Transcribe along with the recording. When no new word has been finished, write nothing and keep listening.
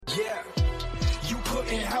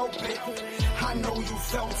couldn't help it. I know you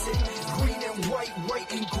felt it. Green and white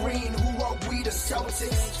and green. Who are we, the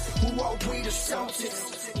Celtics? Who are we, the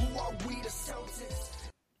Celtics? Who are we, the Celtics?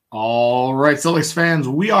 All right, Celtics fans,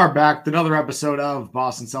 we are back with another episode of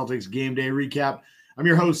Boston Celtics Game Day Recap. I'm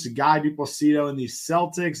your host, Guy DiPlacido, and the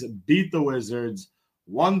Celtics beat the Wizards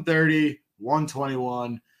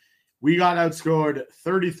 130-121. We got outscored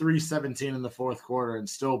 33-17 in the fourth quarter and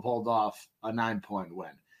still pulled off a 9-point win.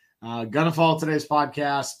 Gonna follow today's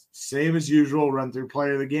podcast, same as usual, run through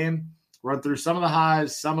player of the game, run through some of the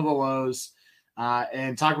highs, some of the lows,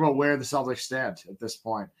 and talk about where the Celtics stand at this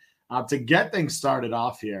point. To get things started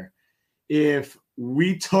off here, if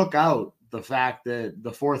we took out the fact that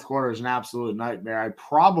the fourth quarter is an absolute nightmare, I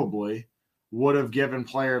probably would have given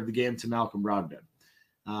player of the game to Malcolm Brogdon.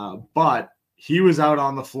 But he was out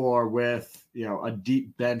on the floor with, a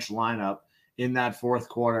deep bench lineup in that fourth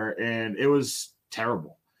quarter, and it was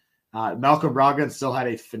terrible. Malcolm Brogdon still had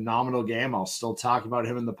a phenomenal game. I'll still talk about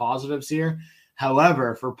him in the positives here.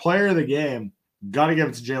 However, for player of the game, got to give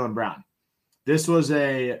it to Jaylen Brown. This was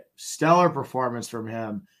a stellar performance from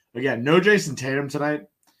him. Again, no Jason Tatum tonight.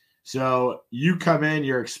 So you come in,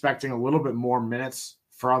 you're expecting a little bit more minutes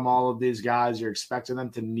from all of these guys. You're expecting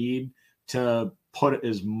them to need to put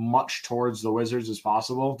as much towards the Wizards as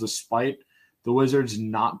possible, despite the Wizards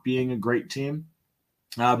not being a great team.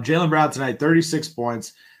 Jaylen Brown tonight, 36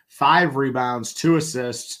 points, 5 rebounds, 2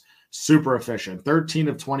 assists, super efficient, 13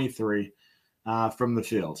 of 23 from the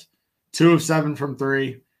field, 2 of 7 from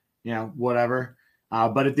 3, whatever.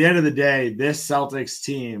 But at the end of the day, this Celtics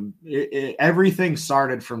team, everything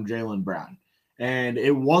started from Jaylen Brown. And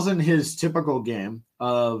it wasn't his typical game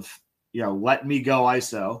of, let me go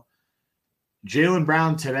ISO. Jaylen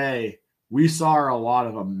Brown today, we saw a lot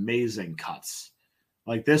of amazing cuts.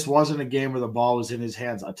 Like, this wasn't a game where the ball was in his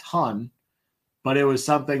hands a ton, but it was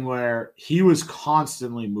something where he was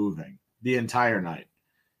constantly moving the entire night.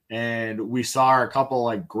 And we saw a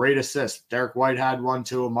couple great assists. Derek White had one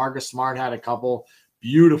too. Marcus Smart had a couple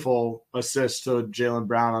beautiful assists to Jaylen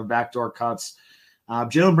Brown on backdoor cuts.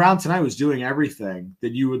 Jaylen Brown tonight was doing everything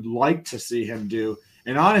that you would like to see him do.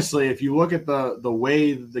 And honestly, if you look at the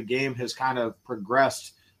way the game has kind of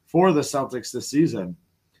progressed for the Celtics this season,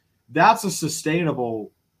 that's a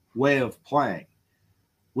sustainable way of playing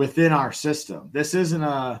within our system. This isn't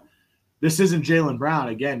Jaylen Brown,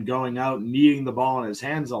 again, going out and needing the ball in his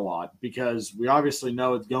hands a lot, because we obviously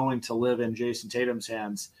know it's going to live in Jason Tatum's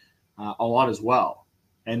hands a lot as well.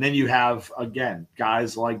 And then you have, again,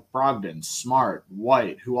 guys like Brogdon, Smart,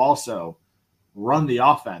 White, who also run the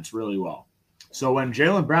offense really well. So when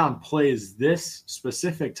Jaylen Brown plays this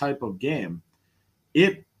specific type of game,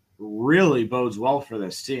 it really bodes well for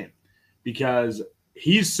this team, because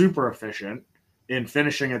he's super efficient in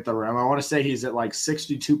finishing at the rim. I want to say he's at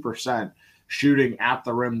 62% shooting at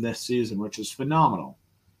the rim this season, which is phenomenal.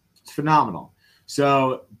 It's phenomenal.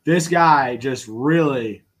 So this guy just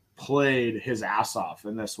really played his ass off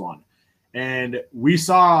in this one. And we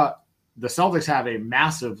saw the Celtics have a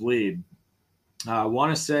massive lead. I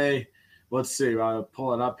want to say, let's see, I'll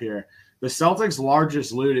pull it up here. The Celtics'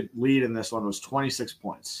 largest lead in this one was 26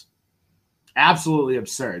 points. Absolutely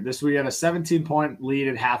absurd. We had a 17-point lead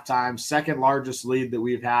at halftime, second largest lead that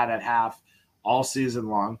we've had at half all season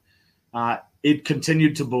long. It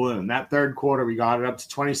continued to balloon. That third quarter, we got it up to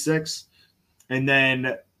 26, and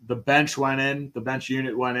then the bench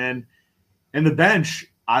unit went in. And the bench,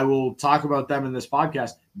 I will talk about them in this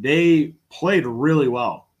podcast, they played really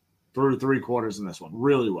well through 3 quarters in this one,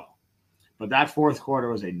 really well. But that fourth quarter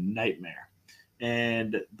was a nightmare.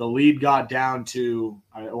 And the lead got down to,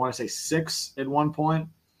 I want to say 6 at one point.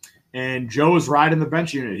 And Joe was riding the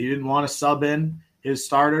bench unit. He didn't want to sub in his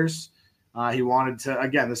starters. He wanted to,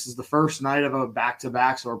 again, this is the first night of a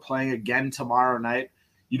back-to-back, so we're playing again tomorrow night.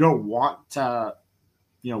 You don't want to,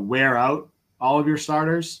 wear out all of your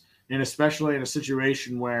starters. And especially in a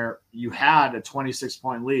situation where you had a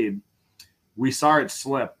 26-point lead, we saw it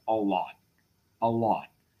slip a lot.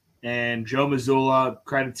 And Joe Mazzulla,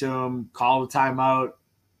 credit to him, called a timeout,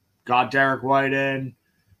 got Derek White in,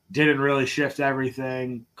 didn't really shift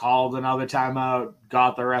everything, called another timeout,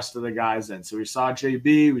 got the rest of the guys in. So we saw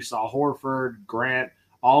JB, we saw Horford, Grant,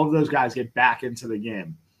 all of those guys get back into the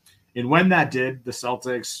game. And when that did, the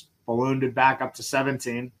Celtics ballooned it back up to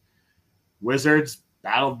 17. Wizards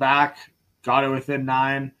battled back, got it within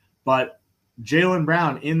 9. But Jaylen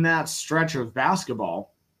Brown, in that stretch of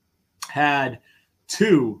basketball, had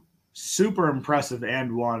 2 super impressive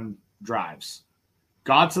and 1 drives.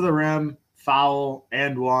 Got to the rim, foul,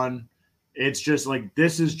 and 1. It's just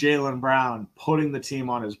this is Jaylen Brown putting the team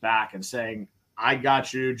on his back and saying, I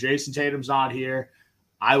got you. Jason Tatum's not here.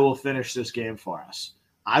 I will finish this game for us.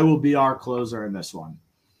 I will be our closer in this one.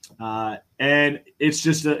 And it's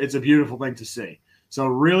just it's a beautiful thing to see. So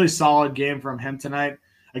really solid game from him tonight.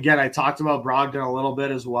 Again, I talked about Brogdon a little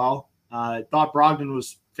bit as well. I thought Brogdon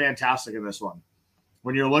was fantastic in this one.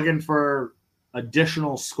 When you're looking for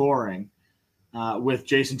additional scoring with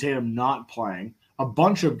Jason Tatum not playing, a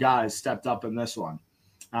bunch of guys stepped up in this one.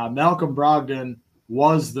 Malcolm Brogdon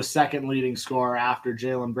was the second leading scorer after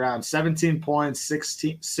Jaylen Brown. 17 points,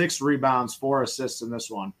 6 rebounds, 4 assists in this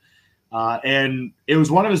one. And it was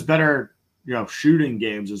one of his better shooting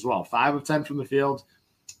games as well. 5 of 10 from the field,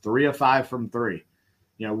 3 of 5 from 3.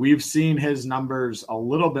 We've seen his numbers a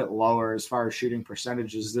little bit lower as far as shooting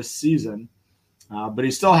percentages this season, but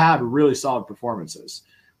he still had really solid performances.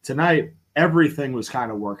 Tonight, everything was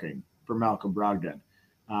kind of working for Malcolm Brogdon.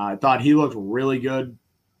 I thought he looked really good.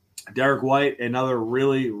 Derek White, another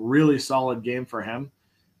really, really solid game for him.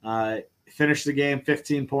 Finished the game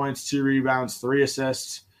 15 points, 2 rebounds, 3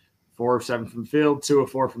 assists, 4 of 7 from the field, 2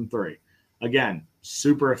 of 4 from 3. Again,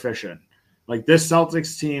 super efficient. Like this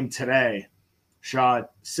Celtics team today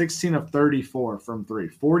shot 16 of 34 from 3,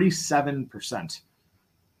 47%.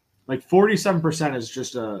 Like 47% is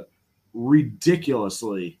just a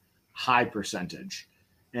ridiculously high percentage.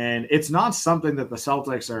 And it's not something that the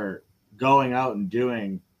Celtics are going out and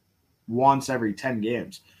doing once every 10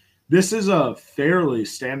 games. This is a fairly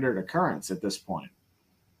standard occurrence at this point.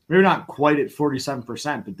 Maybe not quite at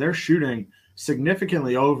 47%, but they're shooting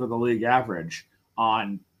significantly over the league average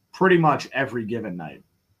on pretty much every given night.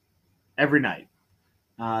 Every night.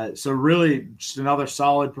 So really just another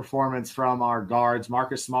solid performance from our guards.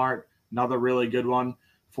 Marcus Smart, another really good one.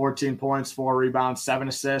 14 points, 4 rebounds, 7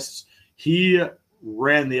 assists. He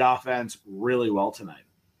ran the offense really well tonight.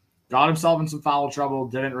 Got himself in some foul trouble,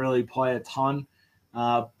 didn't really play a ton,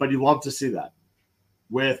 but you love to see that.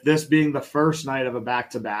 With this being the first night of a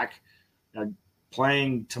back-to-back,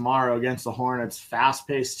 playing tomorrow against the Hornets,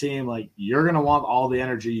 fast-paced team, like you're going to want all the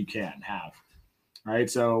energy you can have. Right,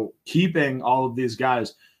 so keeping all of these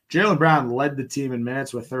guys, Jaylen Brown led the team in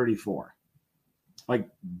minutes with 34. Like,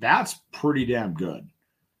 that's pretty damn good.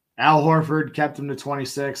 Al Horford kept him to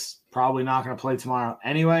 26, probably not going to play tomorrow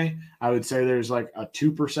anyway. I would say there's like a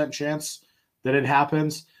 2% chance that it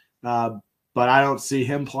happens, but I don't see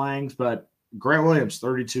him playing. But Grant Williams,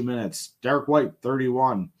 32 minutes. Derek White,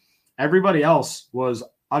 31. Everybody else was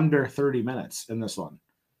under 30 minutes in this one.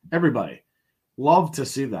 Everybody. Love to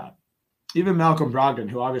see that. Even Malcolm Brogdon,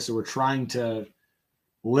 who obviously we're trying to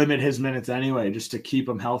limit his minutes anyway, just to keep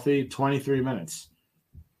him healthy, 23 minutes.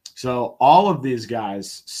 So all of these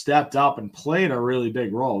guys stepped up and played a really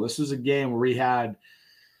big role. This was a game where we had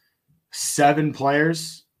 7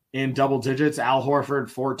 players in double digits. Al Horford,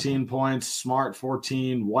 14 points. Smart,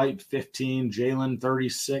 14. White, 15. Jaylen,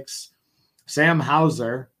 36. Sam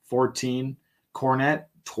Hauser, 14. Cornette,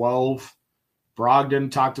 12. Brogdon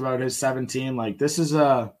talked about his 17. Like, this is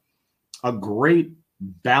a great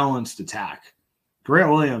balanced attack.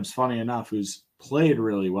 Grant Williams, funny enough, who's played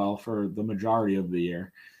really well for the majority of the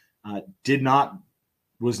year,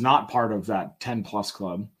 was not part of that 10-plus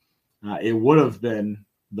club. It would have been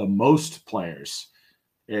the most players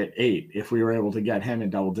at 8 if we were able to get him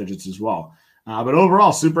in double digits as well. But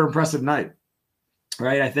overall, super impressive night,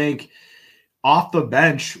 right? I think off the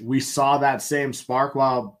bench, we saw that same spark.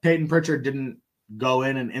 While Peyton Pritchard didn't go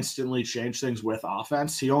in and instantly change things with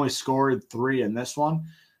offense, he only scored 3 in this one.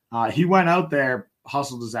 He went out there,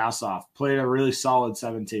 hustled his ass off, played a really solid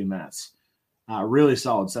 17 minutes. Really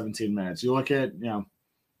solid 17 minutes. You look at,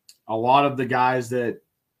 a lot of the guys that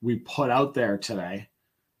we put out there today,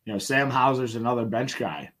 Sam Hauser's another bench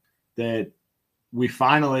guy that we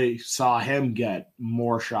finally saw him get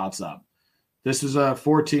more shots up. This is a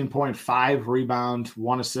 14.5 rebound,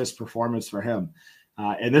 1 assist performance for him.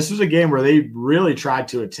 And this was a game where they really tried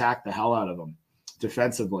to attack the hell out of him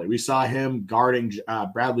defensively. We saw him guarding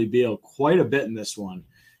Bradley Beal quite a bit in this one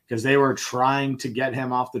because they were trying to get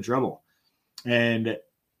him off the dribble. And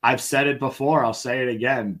I've said it before, I'll say it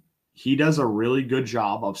again. He does a really good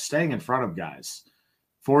job of staying in front of guys,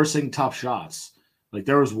 forcing tough shots. Like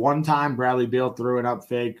there was one time Bradley Beal threw it up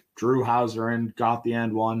fake, Drew Hauser in, got the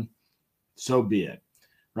end one. So be it,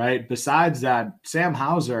 right? Besides that, Sam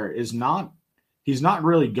Hauser he's not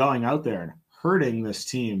really going out there and hurting this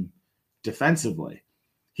team defensively.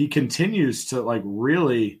 He continues to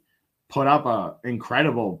really put up a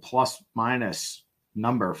incredible plus minus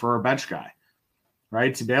number for a bench guy,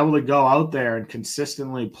 right? To be able to go out there and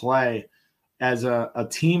consistently play as a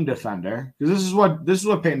team defender, because this is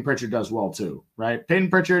what Peyton Pritchard does well too, right? Peyton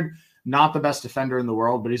Pritchard, not the best defender in the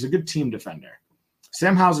world, but he's a good team defender.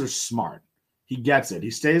 Sam Hauser's smart. He gets it.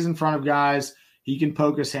 He stays in front of guys. He can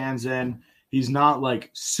poke his hands in. he's not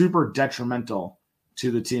like super detrimental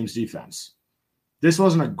to the team's defense. This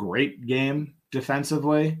wasn't a great game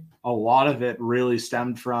defensively. A lot of it really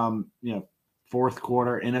stemmed from, fourth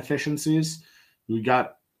quarter inefficiencies. We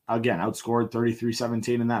got, again, outscored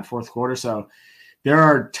 33-17 in that fourth quarter. So there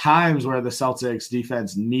are times where the Celtics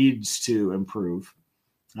defense needs to improve.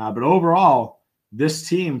 But overall, this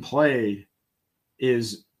team play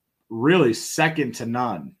is really second to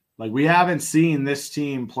none. Like, we haven't seen this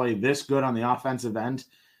team play this good on the offensive end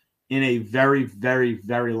in a very, very,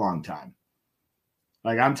 very long time.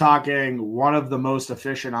 Like, I'm talking one of the most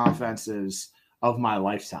efficient offenses of my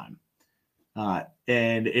lifetime.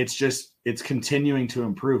 And it's continuing to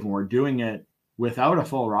improve, and we're doing it without a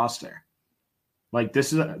full roster. Like,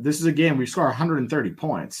 this is a game we score 130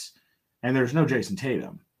 points, and there's no Jason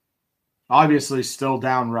Tatum. Obviously, still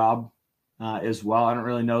down Rob as well. I don't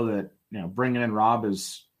really know that bringing in Rob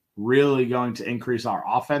is really going to increase our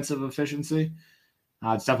offensive efficiency.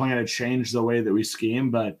 It's definitely going to change the way that we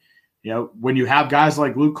scheme. But when you have guys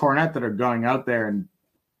like Luke Kornet that are going out there and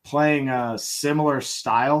playing a similar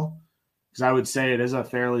style, because I would say it is a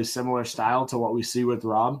fairly similar style to what we see with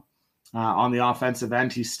Rob. On the offensive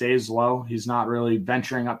end, he stays low. He's not really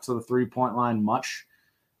venturing up to the three-point line much.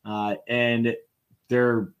 And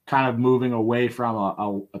they're kind of moving away from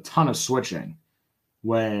a ton of switching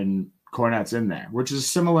when Kornet's in there, which is a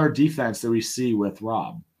similar defense that we see with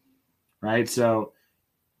Rob, right? So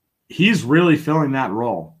he's really filling that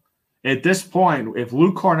role. At this point, if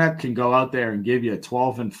Luke Kornet can go out there and give you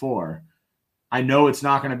 12 and 4, I know it's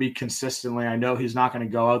not going to be consistently. I know he's not going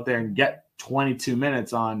to go out there and get 22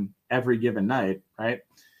 minutes on every given night, right?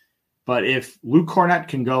 But if Luke Kornet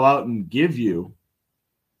can go out and give you,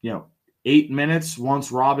 8 minutes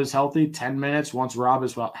once Rob is healthy, 10 minutes once Rob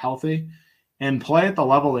is healthy, and play at the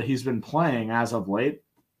level that he's been playing as of late,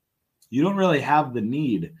 you don't really have the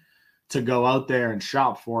need to go out there and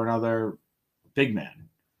shop for another big man,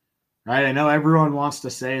 right? I know everyone wants to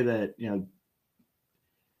say that,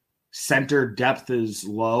 center depth is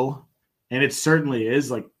low, and it certainly is,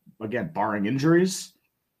 like, again, barring injuries.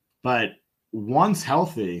 But once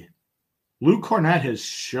healthy, Luke Kornet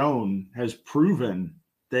has proven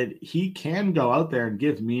that he can go out there and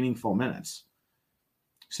give meaningful minutes.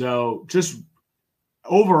 So just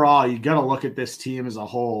overall, you got to look at this team as a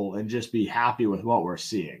whole and just be happy with what we're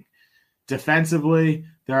seeing. Defensively,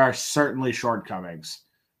 there are certainly shortcomings.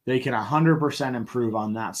 They can 100% improve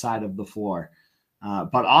on that side of the floor.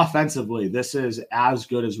 But offensively, this is as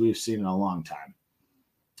good as we've seen in a long time.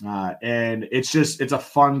 And it's a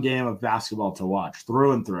fun game of basketball to watch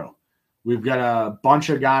through and through. We've got a bunch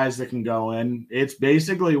of guys that can go in. It's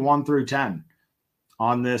basically 1 through 10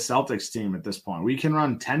 on this Celtics team at this point. We can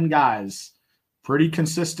run 10 guys, pretty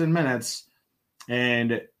consistent minutes,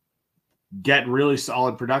 and get really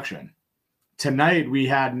solid production. Tonight, we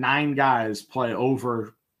had 9 guys play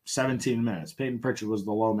over 17 minutes. Peyton Pritchard was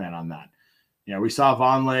the low man on that. We saw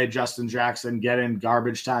Vonleh, Justin Jackson get in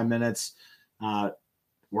garbage time minutes.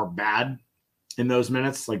 Were bad in those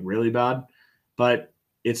minutes, like really bad. But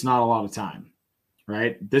it's not a lot of time,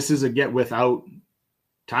 right? This is a get without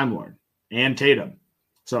Time Lord and Tatum.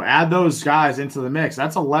 So add those guys into the mix.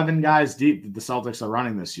 That's 11 guys deep that the Celtics are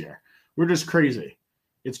running this year. We're just crazy.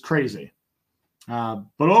 It's crazy. But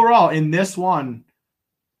overall, in this one,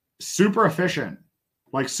 super efficient.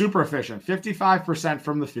 55%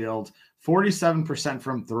 from the field, 47%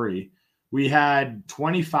 from three. We had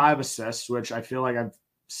 25 assists, which I feel like I've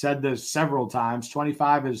said this several times.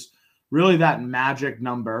 25 is really that magic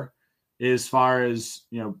number as far as,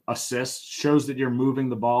 assists. Shows that you're moving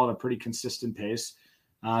the ball at a pretty consistent pace.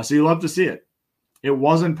 So you love to see it. It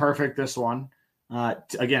wasn't perfect, this one.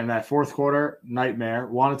 Again, that fourth quarter nightmare.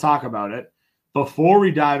 Want to talk about it. Before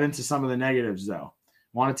we dive into some of the negatives, though,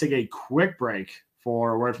 want to take a quick break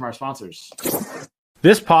for a word from our sponsors.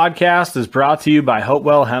 This podcast is brought to you by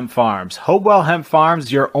Hopewell Hemp Farms. Hopewell Hemp Farms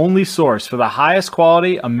is your only source for the highest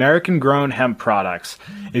quality American-grown hemp products.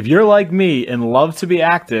 If you're like me and love to be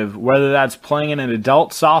active, whether that's playing in an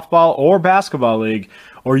adult softball or basketball league,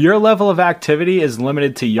 or your level of activity is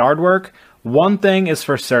limited to yard work, one thing is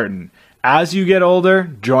for certain. As you get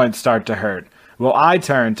older, joints start to hurt. Well, I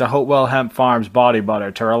turn to Hopewell Hemp Farms Body Butter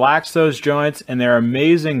to relax those joints and their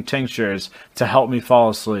amazing tinctures to help me fall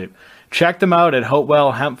asleep. Check them out at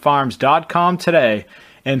hopewellhempfarms.com today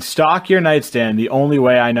and stock your nightstand the only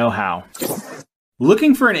way I know how.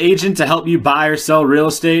 Looking for an agent to help you buy or sell real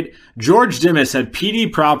estate? George Dimas at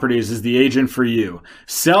PD Properties is the agent for you.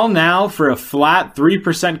 Sell now for a flat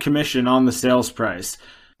 3% commission on the sales price.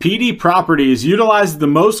 PD Properties utilizes the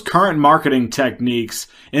most current marketing techniques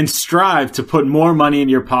and strive to put more money in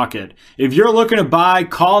your pocket. If you're looking to buy,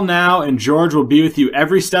 call now and George will be with you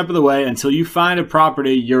every step of the way until you find a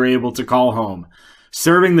property you're able to call home.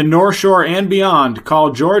 Serving the North Shore and beyond,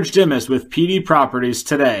 call George Dimas with PD Properties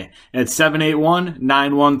today at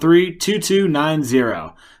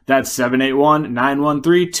 781-913-2290. That's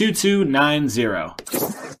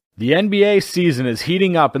 781-913-2290. The NBA season is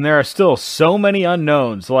heating up and there are still so many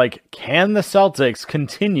unknowns, like can the Celtics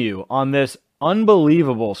continue on this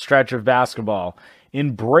unbelievable stretch of basketball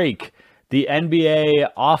and break the NBA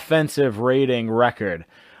offensive rating record?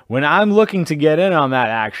 When I'm looking to get in on that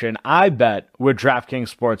action, I bet with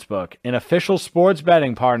DraftKings Sportsbook, an official sports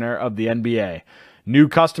betting partner of the NBA. New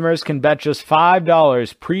customers can bet just $5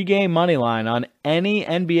 pregame moneyline on any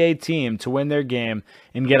NBA team to win their game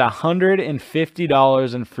and get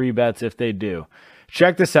 $150 in free bets if they do.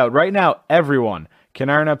 Check this out. Right now, everyone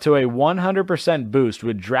can earn up to a 100% boost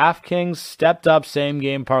with DraftKings stepped-up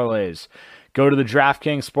same-game parlays. Go to the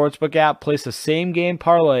DraftKings Sportsbook app, place a same-game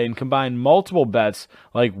parlay, and combine multiple bets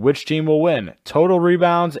like which team will win, total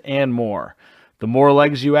rebounds, and more. The more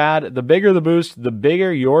legs you add, the bigger the boost, the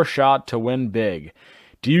bigger your shot to win big.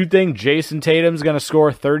 Do you think Jason Tatum's going to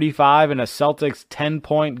score 35 in a Celtics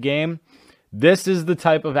 10-point game? This is the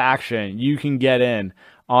type of action you can get in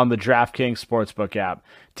on the DraftKings Sportsbook app.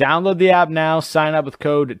 Download the app now, sign up with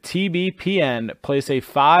code TBPN, place a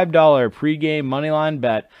 $5 pregame moneyline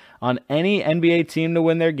bet on any NBA team to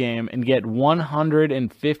win their game, and get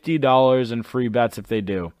 $150 in free bets if they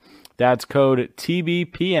do. That's code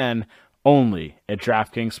TBPN only at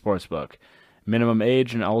DraftKings Sportsbook. Minimum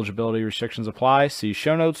age and eligibility restrictions apply. See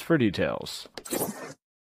show notes for details.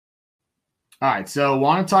 All right, so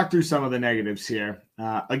want to talk through some of the negatives here.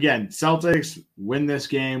 Again, Celtics win this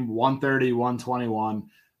game 130-121.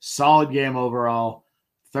 Solid game overall.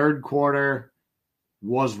 Third quarter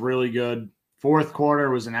was really good. Fourth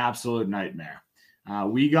quarter was an absolute nightmare.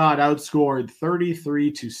 We got outscored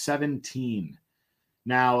 33-17.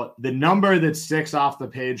 Now, the number that sticks off the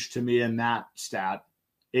page to me in that stat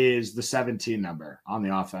is the 17 number on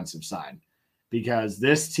the offensive side, because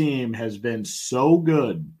this team has been so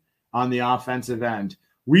good on the offensive end.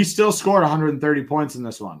 We still scored 130 points in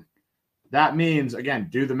this one. That means, again,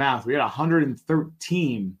 do the math. We had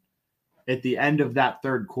 113 at the end of that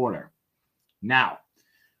third quarter. Now,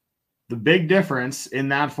 the big difference in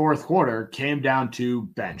that fourth quarter came down to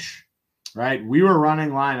bench. Right? We were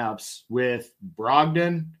running lineups with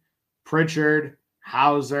Brogdon, Pritchard,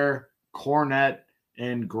 Hauser, Cornette,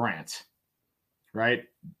 and Grant. Right?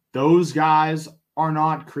 Those guys are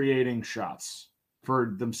not creating shots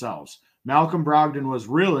for themselves. Malcolm Brogdon was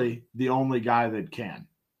really the only guy that can.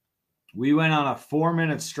 We went on a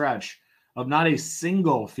 4-minute stretch of not a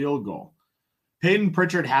single field goal. Peyton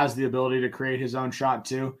Pritchard has the ability to create his own shot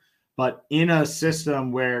too, but in a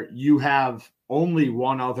system where you have only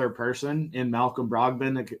one other person in Malcolm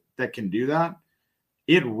Brogdon that can do that,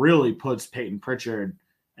 it really puts Peyton Pritchard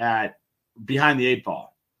at behind the 8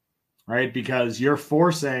 ball, right? Because you're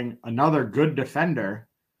forcing another good defender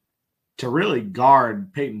to really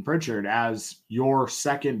guard Peyton Pritchard as your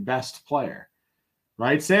second best player,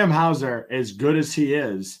 right? Sam Hauser, as good as he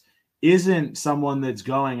is, isn't someone that's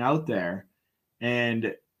going out there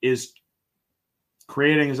and is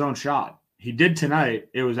creating his own shot. He did tonight.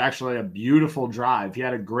 It was actually a beautiful drive. He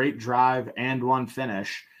had a great drive and one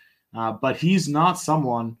finish, but he's not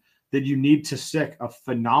someone that you need to stick a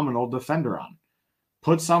phenomenal defender on.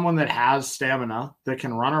 Put someone that has stamina that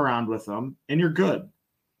can run around with them, and you're good,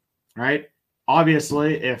 right?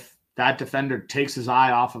 Obviously, if that defender takes his eye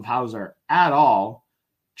off of Hauser at all,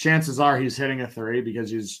 chances are he's hitting a three because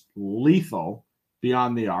he's lethal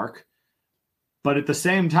beyond the arc. But at the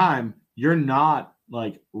same time, you're not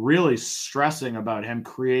like really stressing about him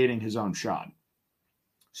creating his own shot.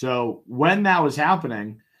 So when that was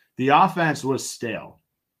happening, the offense was stale.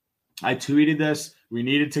 I tweeted this. We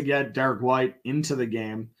needed to get Derek White into the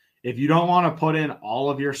game. If you don't want to put in all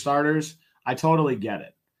of your starters, I totally get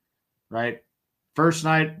it. Right? First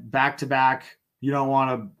night, back-to-back, you don't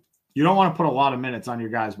want to put a lot of minutes on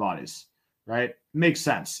your guys' bodies. Right? Makes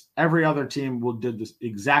sense. Every other team will do the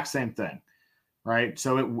exact same thing. Right?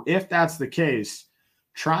 So if that's the case,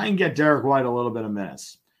 try and get Derek White a little bit of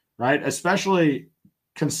minutes, right? Especially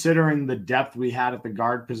considering the depth we had at the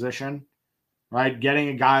guard position, right? Getting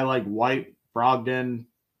a guy like White, Brogdon,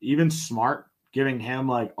 even Smart, giving him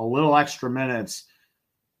like a little extra minutes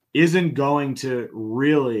isn't going to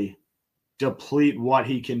really deplete what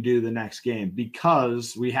he can do the next game,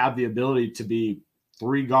 because we have the ability to be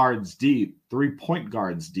 3 point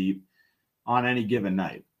guards deep on any given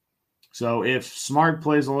night. So if Smart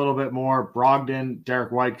plays a little bit more, Brogdon,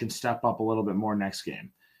 Derek White can step up a little bit more next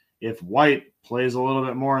game. If White plays a little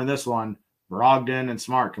bit more in this one, Brogdon and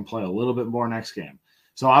Smart can play a little bit more next game.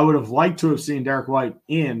 So I would have liked to have seen Derek White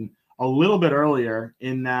in a little bit earlier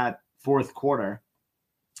in that fourth quarter.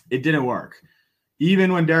 It didn't work.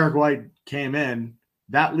 Even when Derek White came in,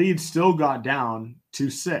 that lead still got down to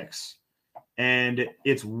 6. And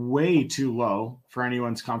it's way too low for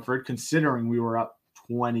anyone's comfort, considering we were up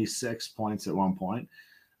 26 points at one point.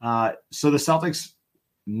 So the Celtics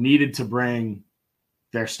needed to bring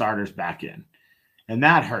their starters back in. And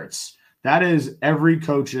that hurts. That is every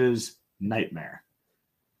coach's nightmare.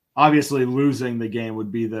 Obviously, losing the game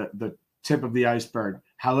would be the tip of the iceberg.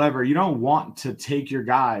 However, you don't want to take your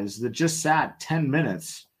guys that just sat 10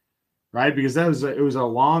 minutes, right? Because it was a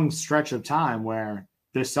long stretch of time where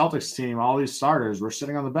this Celtics team, all these starters were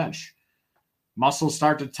sitting on the bench. Muscles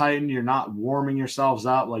start to tighten. You're not warming yourselves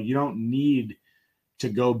up. Like, you don't need to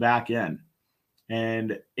go back in.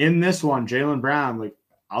 And in this one, Jaylen Brown, like,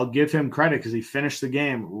 I'll give him credit because he finished the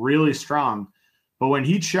game really strong. But when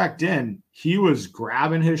he checked in, he was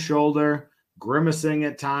grabbing his shoulder, grimacing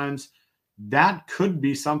at times. That could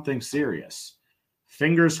be something serious.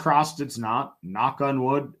 Fingers crossed it's not. Knock on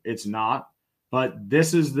wood, it's not. But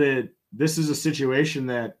this is a situation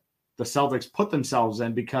that the Celtics put themselves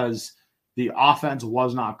in because the offense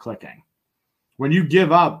was not clicking. When you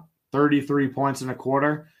give up 33 points in a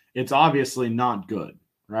quarter, it's obviously not good,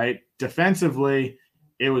 right? Defensively,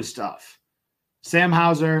 it was tough. Sam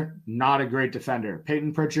Hauser, not a great defender.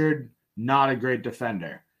 Peyton Pritchard, not a great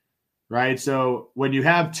defender, right? So when you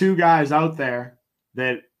have two guys out there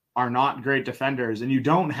that are not great defenders and you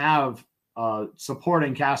don't have a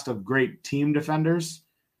supporting cast of great team defenders,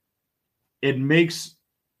 it makes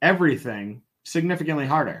everything significantly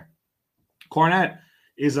harder. Kornet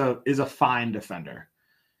is a fine defender.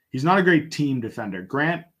 He's not a great team defender.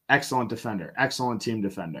 Grant, excellent defender, excellent team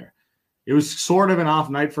defender. It was sort of an off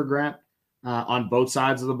night for Grant on both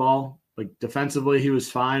sides of the ball. Like, defensively, he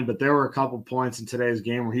was fine, but there were a couple points in today's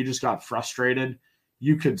game where he just got frustrated.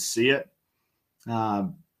 You could see it.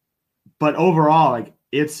 But overall, like,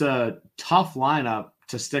 it's a tough lineup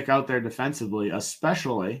to stick out there defensively,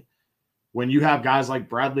 especially when you have guys like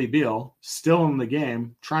Bradley Beal still in the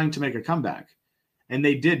game trying to make a comeback. And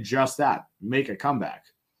they did just that, make a comeback.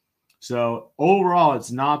 So overall,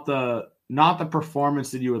 it's not the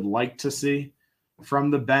performance that you would like to see from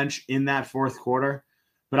the bench in that fourth quarter.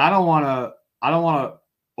 But I don't want to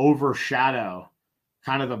overshadow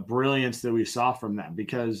kind of the brilliance that we saw from them,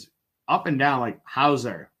 because up and down, like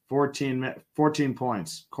Hauser, 14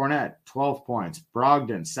 points, Kornet, 12 points,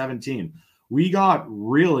 Brogdon, 17. We got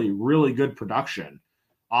really, really good production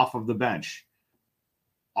off of the bench.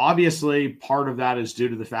 Obviously, part of that is due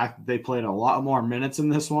to the fact that they played a lot more minutes in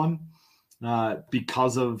this one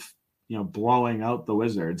because of, blowing out the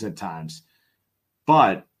Wizards at times.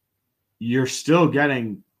 But you're still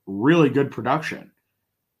getting really good production.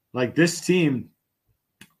 Like, this team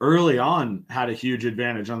early on had a huge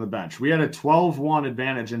advantage on the bench. We had a 12-1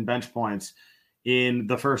 advantage in bench points in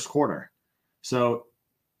the first quarter. So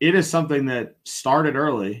it is something that started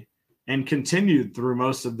early and continued through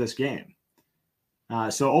most of this game.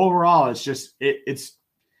 So overall, it's just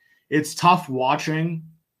it's tough watching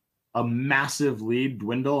a massive lead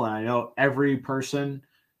dwindle. And I know every person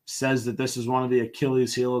says that this is one of the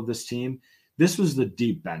Achilles heel of this team. This was the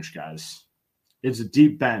deep bench, guys. It's a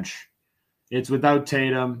deep bench. It's without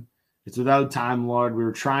Tatum. It's without Time Lord. We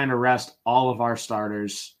were trying to rest all of our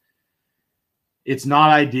starters. It's not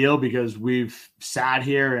ideal because we've sat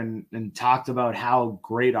here and talked about how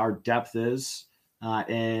great our depth is.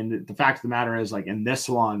 And the fact of the matter is, like, in this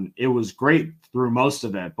one, it was great through most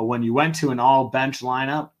of it. But when you went to an all-bench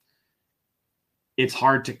lineup, it's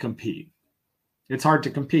hard to compete. It's hard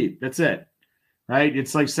to compete. That's it, right?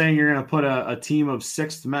 It's like saying you're going to put a team of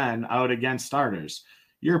sixth men out against starters.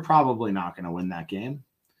 You're probably not going to win that game,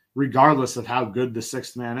 regardless of how good the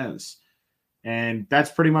sixth man is. And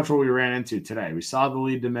that's pretty much what we ran into today. We saw the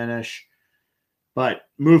lead diminish, but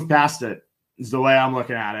move past it is the way I'm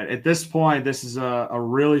looking at it. At this point, this is a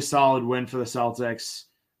really solid win for the Celtics.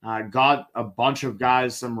 Got a bunch of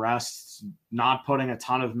guys some rests, not putting a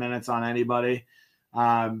ton of minutes on anybody.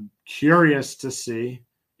 Curious to see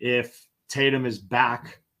if Tatum is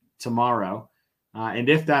back tomorrow. And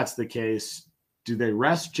if that's the case, do they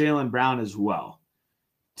rest Jaylen Brown as well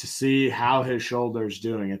to see how his shoulder's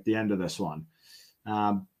doing at the end of this one?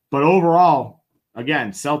 But overall,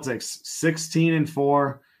 again, Celtics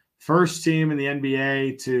 16-4, first team in the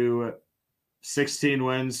NBA to 16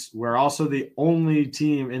 wins. We're also the only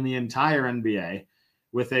team in the entire NBA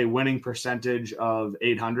with a winning percentage of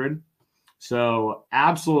 800. So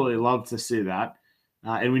absolutely love to see that.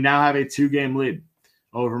 And we now have a 2-game lead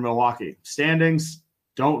over Milwaukee. Standings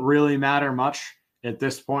don't really matter much at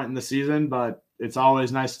this point in the season, but it's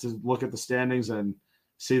always nice to look at the standings and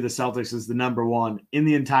see the Celtics as the number one in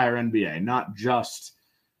the entire NBA, not just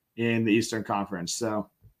in the Eastern Conference. So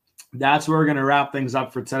that's where we're going to wrap things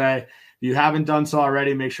up for today. If you haven't done so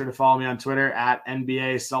already, make sure to follow me on Twitter at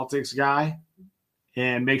NBA Celtics Guy.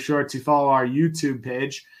 And make sure to follow our YouTube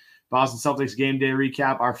page, Boston Celtics Game Day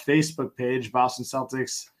Recap, our Facebook page, Boston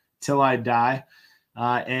Celtics Till I Die.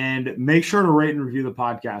 And make sure to rate and review the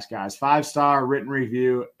podcast, guys. 5-star written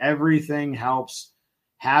review. Everything helps.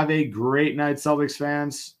 Have a great night, Celtics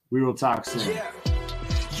fans. We will talk soon. Yeah,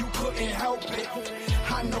 you couldn't help it.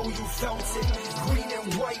 I know you felt it. Green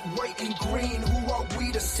and white and green. Who are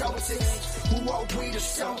we, the Celtics? Who are we, the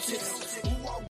Celtics?